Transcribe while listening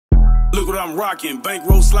Look what I'm rocking,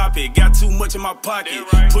 bankroll sloppy, got too much in my pocket.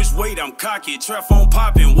 Push weight, I'm cocky, trap phone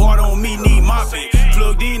popping, water on me, need mopping.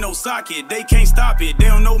 Plugged in, no socket, they can't stop it. They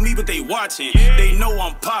don't know me, but they watching. They know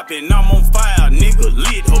I'm popping, I'm on fire, nigga,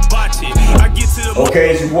 lit, hibachi. I get to the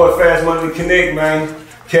okay, it's your boy Fast Money Connect, man.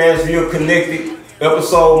 Cashville connected,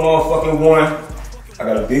 episode motherfucking 1.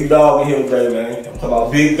 I got a big dog in here today, man. I'm talking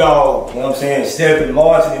about big dog, you know what I'm saying? Stepping,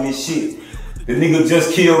 marching in this shit. The nigga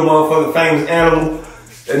just killed motherfucking famous animal.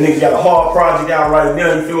 That nigga got a hard project out right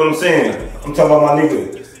now, you feel what I'm saying? I'm talking about my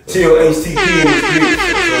nigga, Chill HTP in this bitch.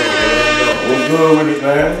 What's good with it,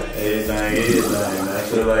 man? Everything, man. I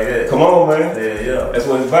feel like that. Come on, man. Yeah. That's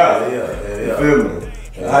what it's about. Yeah. You feel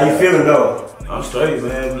me? How you feeling, though? I'm straight,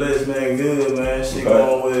 man. Blessed, man. Good, man. Shit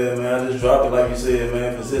going well, man. I just dropped it, like you said,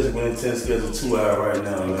 man. Physically intense schedule 2 hours right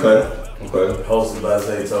now, man. Okay. Hosted by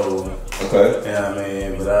Zayto. Okay. Yeah, I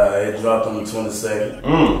mean, but it dropped on the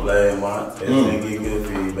 22nd last month. It's been getting good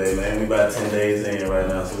feedback, man. We about 10 days in right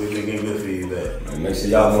now, so we've been getting good feedback. Make sure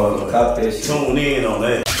y'all motherfucker cop that shit. Tune in on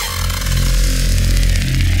that.